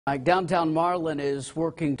Downtown Marlin is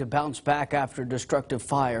working to bounce back after a destructive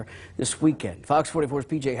fire this weekend. Fox 44's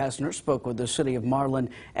PJ Hessner spoke with the city of Marlin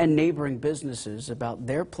and neighboring businesses about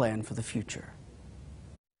their plan for the future.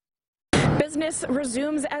 Business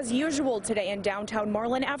resumes as usual today in downtown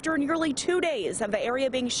Marlin after nearly 2 days of the area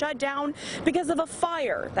being shut down because of a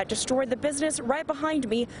fire that destroyed the business right behind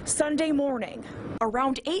me Sunday morning.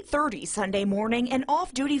 Around 8:30 Sunday morning, an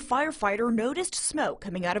off-duty firefighter noticed smoke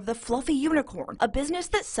coming out of the Fluffy Unicorn, a business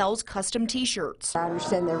that sells custom t-shirts. I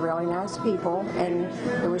understand they're really nice people, and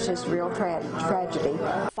it was just real tragedy.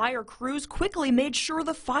 Fire crews quickly made sure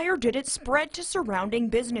the fire didn't spread to surrounding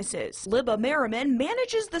businesses. Libba Merriman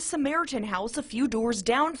manages the Samaritan House a few doors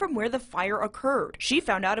down from where the fire occurred. She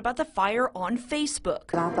found out about the fire on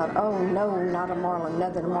Facebook. And I thought, oh no, not a Marlin,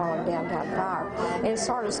 another Marlin downtown fire. And it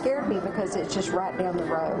sort of scared me because it's just right down the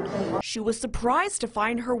road. She was surprised to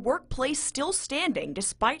find her workplace still standing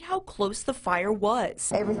despite how close the fire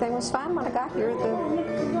was. Everything was fine when I got here.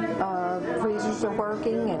 The freezers are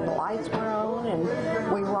working and the lights were on and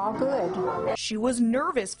we were all good. She was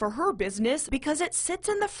nervous for her business because it sits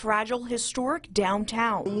in the fragile historic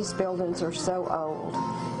downtown. These buildings are so old,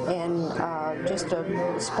 and just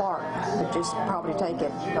a spark would just probably take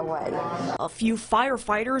it away. A few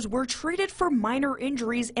firefighters were treated for minor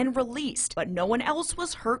injuries and released, but no one else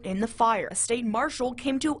was hurt in the fire. A state marshal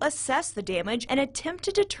came to assess the damage and attempt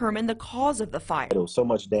to determine the cause of the fire. There was so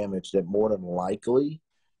much damage that more than likely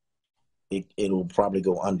it'll probably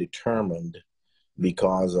go undetermined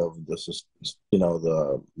because of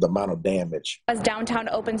the amount of damage. As downtown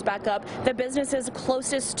opens back up, the businesses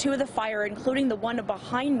closest to the fire, including the one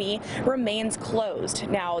behind me, remains closed.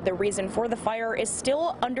 Now, the reason for the fire is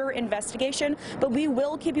still under investigation, but we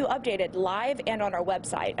will keep you updated live and on our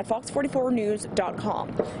website at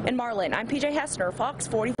fox44news.com. In Marlin, I'm PJ Hessner, Fox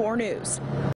 44 News.